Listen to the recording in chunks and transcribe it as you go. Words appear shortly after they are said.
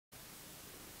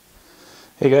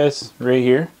Hey guys, Ray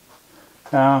here.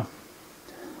 I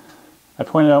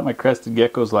pointed out my crested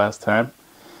geckos last time.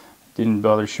 Didn't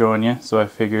bother showing you, so I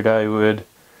figured I would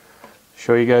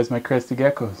show you guys my crested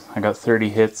geckos. I got 30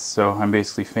 hits, so I'm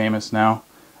basically famous now.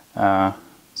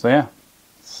 So yeah,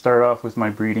 start off with my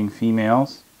breeding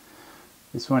females.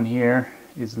 This one here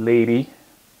is Lady.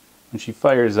 When she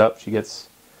fires up, she gets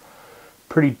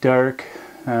pretty dark.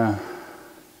 Yeah.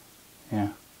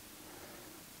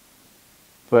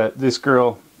 But this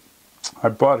girl, I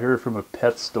bought her from a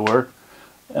pet store.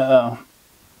 And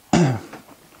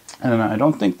I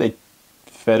don't think they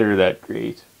fed her that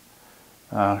great.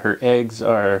 Her eggs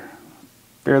are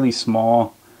fairly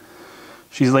small.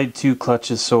 She's laid 2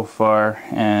 clutches so far,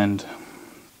 and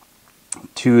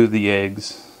 2 of the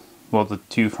eggs, well, the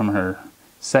 2 from her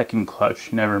second clutch,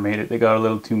 she never made it. They got a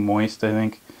little too moist, I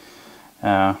think.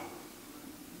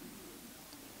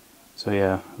 So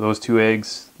yeah, those 2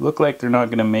 eggs look like they're not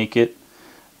going to make it.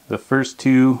 The first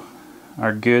 2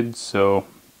 are good, so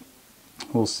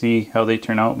we'll see how they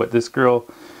turn out. But this girl,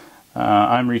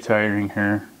 I'm retiring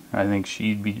her. I think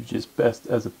she'd be just best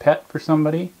as a pet for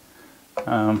somebody.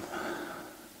 So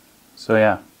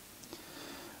yeah,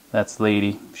 that's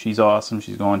Lady. She's awesome.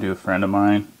 She's going to a friend of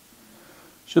mine.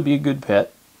 She'll be a good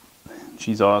pet.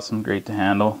 She's awesome, great to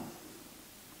handle.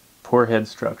 Poor head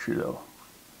structure though.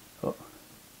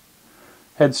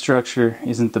 Head structure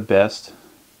isn't the best,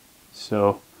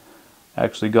 so I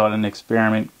actually got an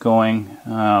experiment going.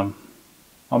 I'll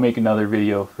make another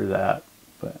video for that,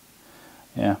 but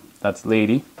yeah, that's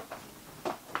Lady.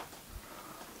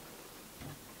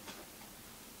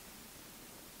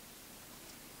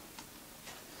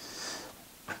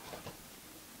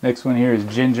 Next one here is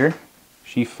Ginger.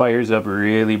 She fires up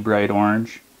really bright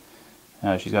orange.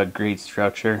 She's got great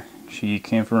structure. She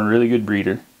came from a really good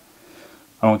breeder.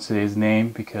 I won't say his name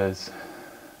because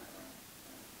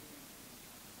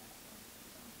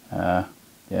yeah,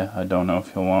 I don't know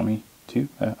if he'll want me to.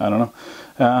 I don't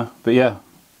know. But yeah,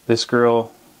 this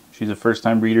girl, she's a first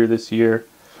time breeder this year.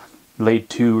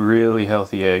 Laid 2 really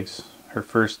healthy eggs. Her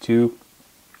first 2,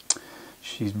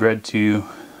 she's bred to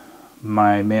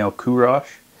my male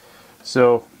Kurosh.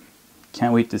 So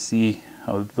can't wait to see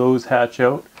how those hatch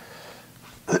out.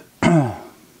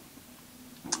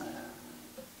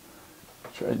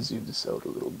 Try to zoom this out a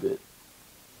little bit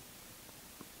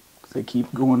because I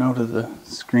keep going out of the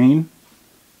screen.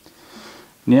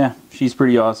 Yeah, she's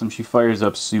pretty awesome. She fires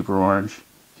up super orange.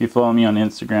 If you follow me on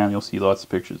Instagram, you'll see lots of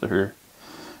pictures of her.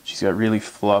 She's got really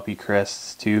floppy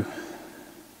crests too.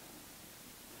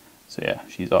 So yeah,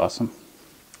 she's awesome.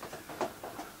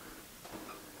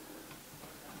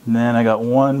 And then I got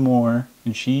one more,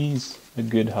 and she's a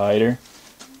good hider.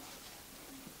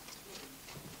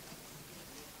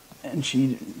 And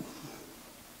she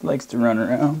likes to run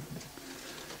around.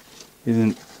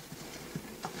 Isn't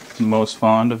most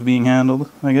fond of being handled,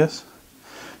 I guess.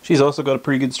 She's also got a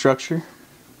pretty good structure.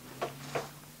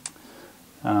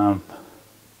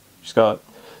 She's got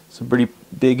some pretty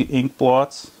big ink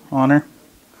blots on her.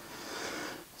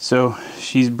 So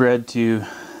she's bred to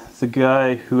the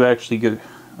guy who actually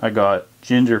I got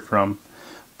Ginger from,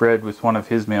 bred with one of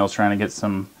his males, trying to get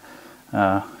some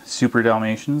super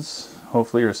Dalmatians,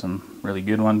 hopefully, or some really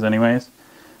good ones anyways.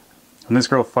 When this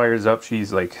girl fires up,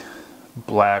 she's like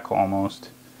black almost,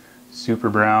 super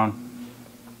brown.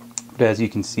 But as you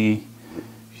can see,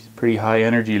 she's a pretty high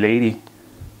energy lady.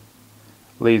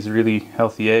 Lays really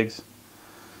healthy eggs.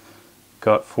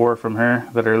 Got 4 from her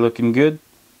that are looking good.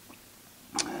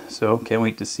 So can't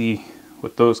wait to see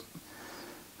what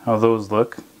how those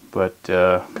look. But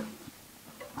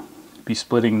be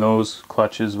splitting those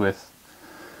clutches with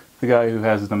the guy who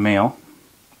has the male.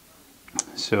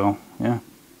 So yeah.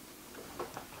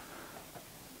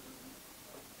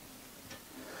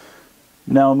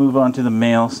 Now I'll move on to the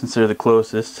male since they're the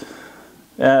closest.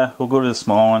 We'll go to the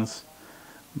small ones.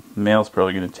 The male's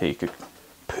probably going to take a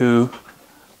poo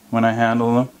when I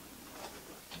handle them.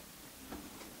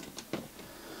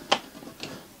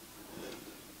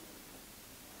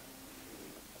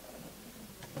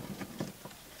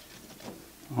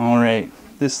 Alright,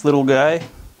 this little guy,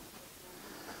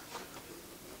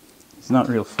 he's not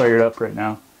real fired up right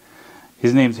now.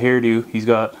 His name's Hairdo. He's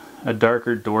got a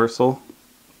darker dorsal.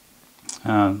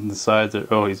 The sides are,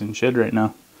 oh, he's in shed right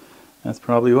now. That's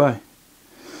probably why.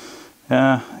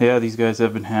 Yeah, these guys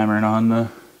have been hammering on the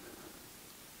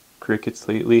crickets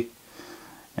lately,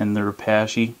 and the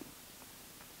Rapashi.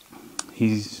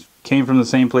 He's came from the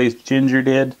same place Ginger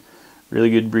did. Really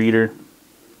good breeder.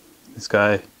 This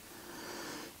guy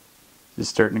is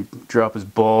starting to drop his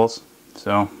balls,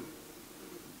 so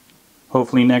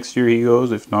hopefully next year he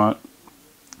goes, if not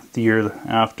the year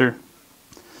after.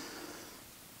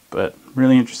 but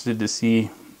really interested to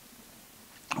see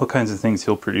what kinds of things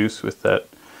he'll produce with that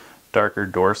darker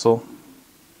dorsal.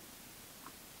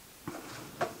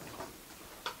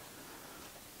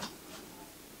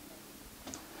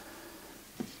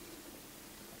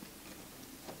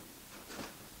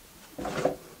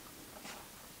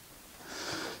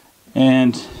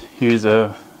 And here's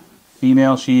a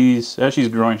female. As she's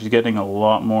growing, she's getting a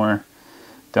lot more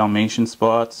Dalmatian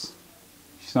spots.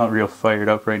 She's not real fired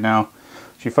up right now.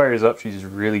 She fires up, she's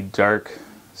really dark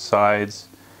sides,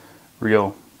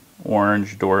 real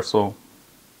orange dorsal.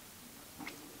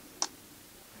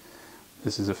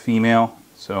 This is a female,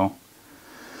 so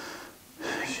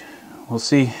we'll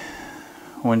see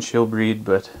when she'll breed,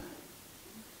 but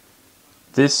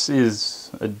this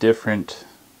is a different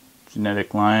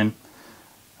genetic line.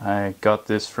 I got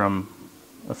this from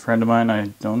a friend of mine. I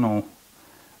don't know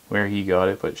where he got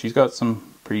it, but she's got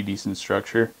some pretty decent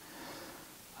structure.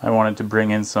 I wanted to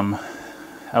bring in some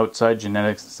outside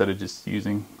genetics instead of just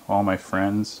using all my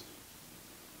friends'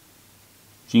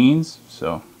 genes.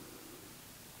 So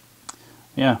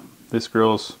yeah, this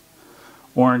girl's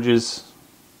oranges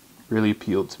really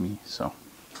appealed to me. So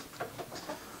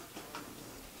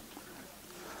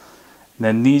and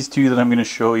then these two that I'm going to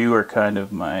show you are kind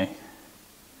of my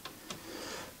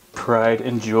pride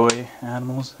and joy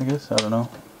animals, I guess. I don't know.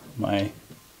 My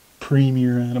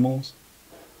premier animals.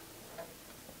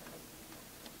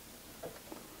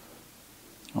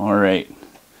 Alright.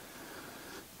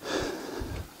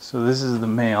 So this is the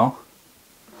male.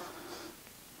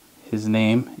 His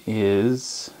name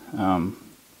is, wow,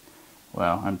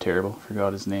 I'm terrible.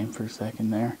 Forgot his name for a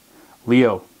second there.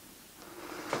 Leo.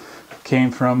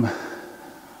 Came from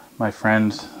my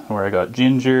friend where I got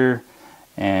Ginger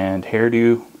and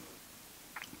Hairdo.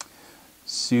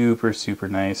 Super, super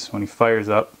nice. When he fires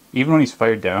up, even when he's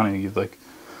fired down, and he like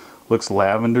looks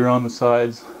lavender on the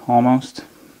sides almost.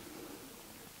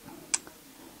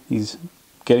 He's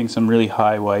getting some really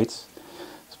high whites,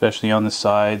 especially on the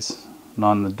sides and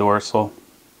on the dorsal.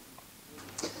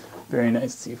 Very nice.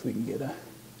 Let's see if we can get a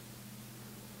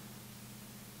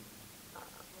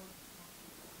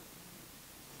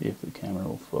see if the camera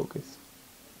will focus.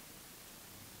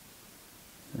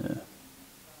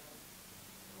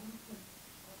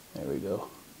 There we go.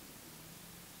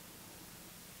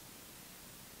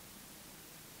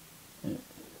 Yeah.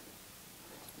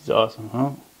 He's awesome,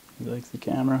 huh? He likes the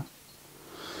camera.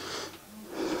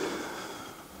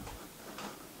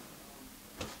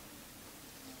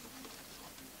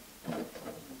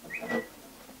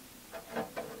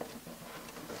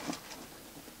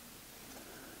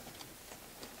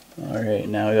 Alright,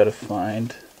 now I gotta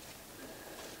find...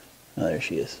 Oh, there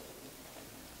she is.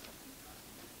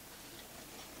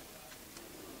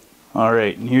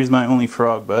 Alright, and here's my only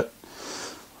frog butt.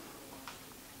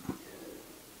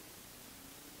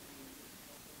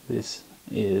 This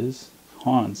is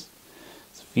Hans.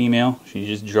 It's a female. She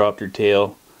just dropped her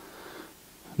tail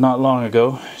not long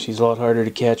ago. She's a lot harder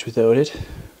to catch without it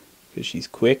because she's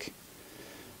quick.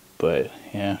 But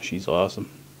yeah, she's awesome.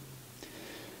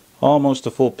 Almost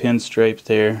a full pinstripe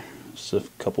there. Just a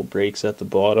couple breaks at the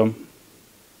bottom.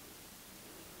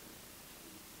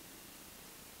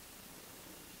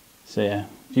 So yeah,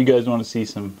 if you guys want to see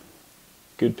some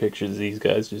good pictures of these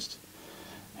guys, just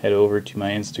head over to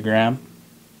my Instagram.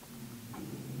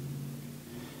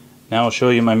 Now I'll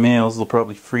show you my males. They'll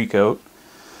probably freak out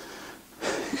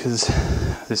because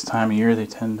this time of year they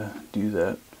tend to do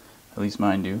that. At least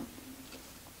mine do.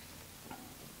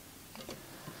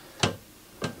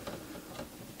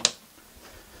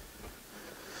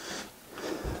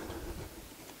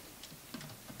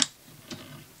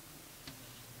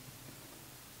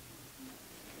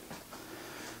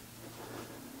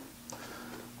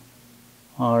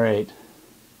 Alright,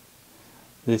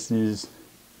 this is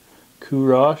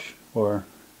Kurosh, or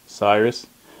Cyrus,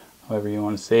 however you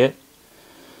want to say it.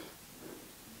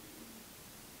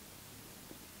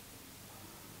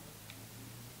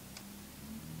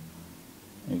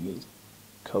 His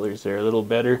colors there a little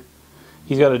better.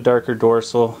 He's got a darker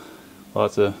dorsal,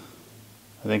 lots of,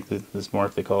 I think this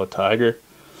morph they call a tiger.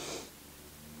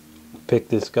 Picked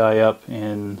this guy up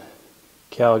in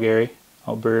Calgary,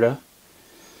 Alberta.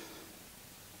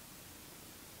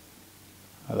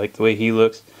 I like the way he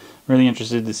looks. I'm really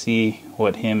interested to see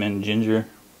what him and Ginger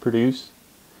produce,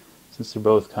 since they're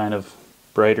both kind of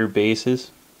brighter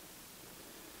bases.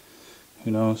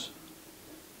 Who knows?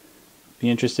 Be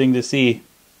interesting to see.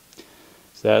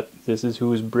 This is who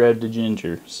was bred to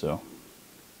Ginger, so.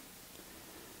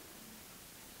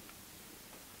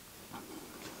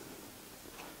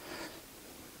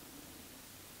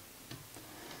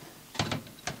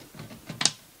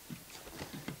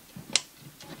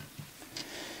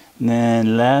 And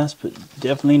then last but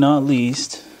definitely not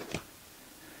least,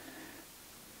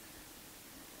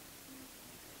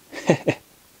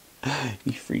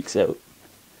 he freaks out,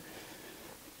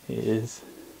 is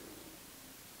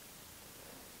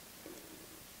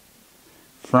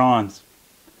Franz.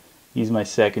 He's my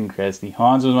second cresty.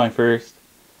 Hans was my first,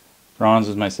 Franz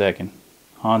was my second.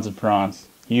 Hans and Franz.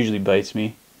 He usually bites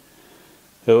me.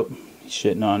 Oh, he's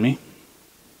shitting on me.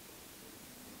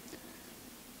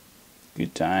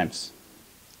 Good times.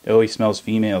 Oh, he smells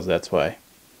females, that's why.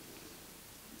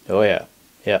 Oh yeah.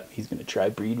 Yeah, he's gonna try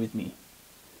breed with me.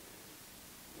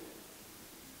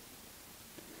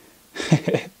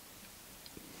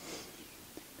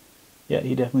 Yeah,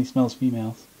 he definitely smells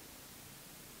females.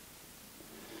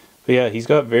 But yeah, he's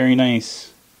got very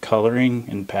nice coloring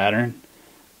and pattern,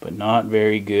 but not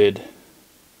very good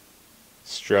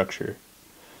structure.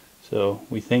 So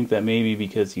we think that maybe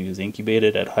because he was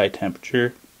incubated at high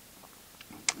temperature.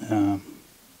 But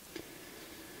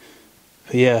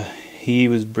yeah, he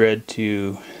was bred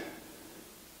to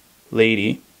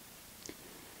lady.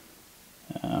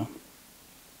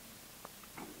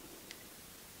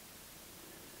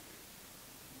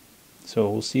 So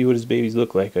we'll see what his babies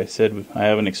look like. I said I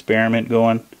have an experiment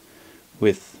going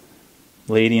with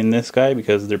lady and this guy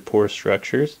because of their poor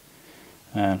structures.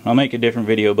 I'll make a different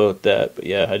video about that, but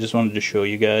yeah, I just wanted to show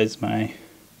you guys my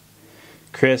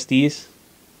cresties.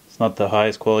 It's not the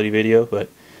highest quality video, but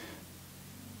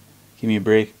give me a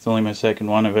break. It's only my second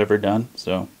one I've ever done.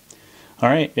 So,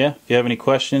 alright, yeah, if you have any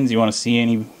questions, you want to see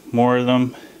any more of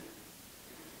them,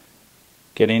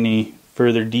 get any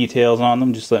further details on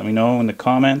them, just let me know in the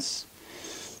comments.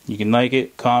 You can like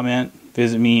it, comment,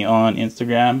 visit me on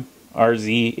Instagram,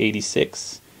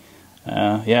 rz86.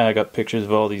 Yeah, I got pictures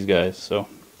of all these guys, so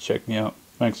check me out.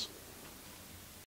 Thanks.